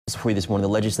So for you this morning, the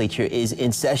legislature is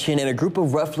in session and a group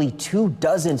of roughly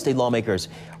 24 state lawmakers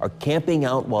are camping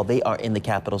out while they are in the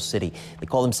capital city. They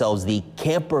call themselves the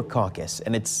Camper Caucus,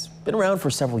 and it's been around for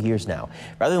several years now.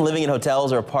 Rather than living in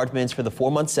hotels or apartments for the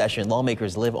 4-month session,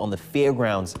 lawmakers live on the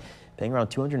fairgrounds, paying around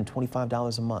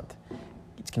 $225 a month.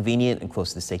 It's convenient and close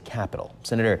to the state capitol.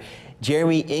 Senator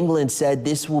Jeremy England said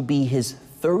this will be his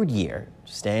 3rd year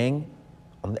staying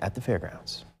at the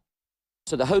fairgrounds.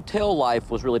 So the hotel life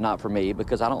was really not for me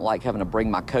because I don't like having to bring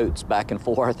my coats back and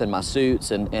forth and my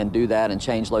suits and do that and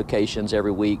change locations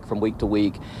every week from week to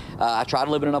week. I tried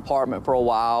to live in an apartment for a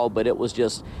while, but it was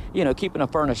just, you know, keeping a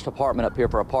furnished apartment up here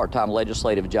for a part-time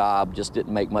legislative job just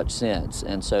didn't make much sense.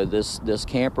 And so this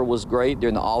camper was great.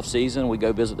 During the off season, we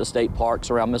go visit the state parks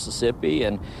around Mississippi,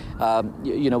 and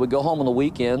you know, we go home on the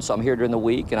weekend. So I'm here during the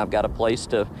week, and I've got a place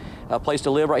to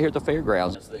live right here at the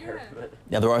fairgrounds.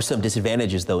 Now, there are some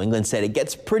disadvantages, though. England said it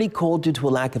gets pretty cold due to a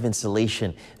lack of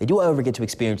insulation. They do, however, get to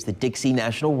experience the Dixie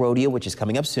National Rodeo, which is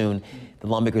coming up soon. The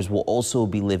lawmakers will also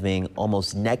be living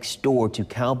almost next door to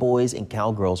cowboys and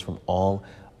cowgirls from all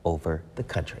over the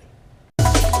country.